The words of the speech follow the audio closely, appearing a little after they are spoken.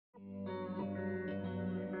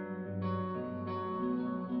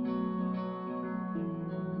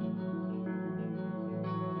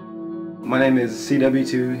My name is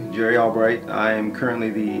CW2 Jerry Albright. I am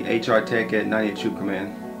currently the HR Tech at 98th Troop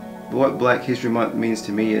Command. What Black History Month means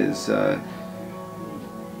to me is trying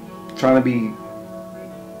to be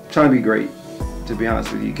great, to be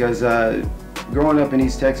honest with you. Because growing up in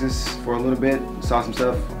East Texas for a little bit, saw some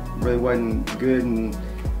stuff really wasn't good, and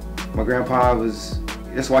my grandpa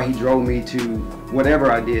that's why he drove me to whatever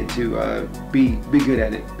I did to be good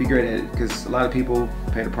at it, be great at it. Because a lot of people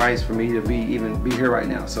paid a price for me to even be here right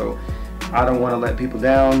now. So I don't want to let people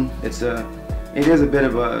down. It is a bit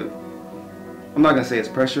of a, I'm not gonna say it's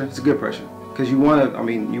pressure. It's a good pressure, because you want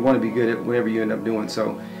to be good at whatever you end up doing.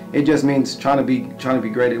 So it just means trying to be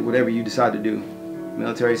great at whatever you decide to do.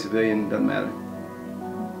 Military, civilian, doesn't matter.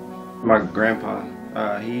 My grandpa,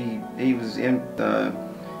 he was in,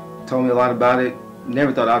 told me a lot about it.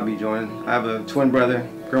 Never thought I'd be joining. I have a twin brother.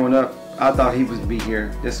 Growing up, I thought he would be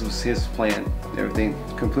here. This was his plan. Everything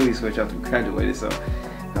completely switched after we graduated. So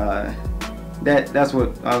that's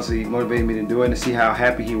what honestly motivated me to do it, and to see how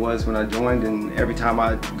happy he was when I joined. And every time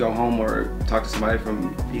I go home or talk to somebody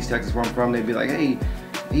from East Texas where I'm from, they'd be like, "Hey,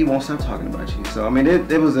 he won't stop talking about you." So I mean,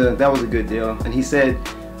 that was a good deal. And he said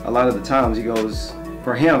a lot of the times, he goes,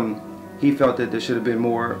 for him, he felt that there should have been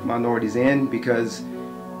more minorities in, because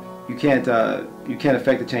you can't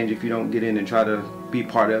affect the change if you don't get in and try to be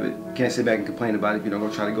part of it. You can't sit back and complain about it if you don't go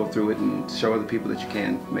try to go through it and show other people that you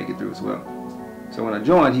can make it through as well. So when I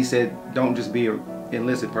joined, he said, don't just be an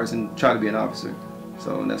enlisted person, try to be an officer.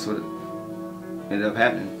 So that's what ended up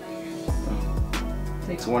happening.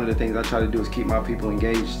 So one of the things I try to do is keep my people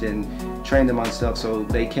engaged and train them on stuff so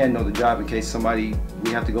they can know the job in case we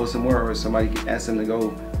have to go somewhere, or somebody asks them to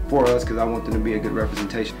go for us, because I want them to be a good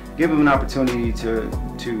representation. Give them an opportunity to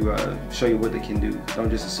show you what they can do. Don't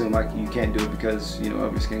just assume like you can't do it because of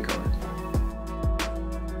your skin color.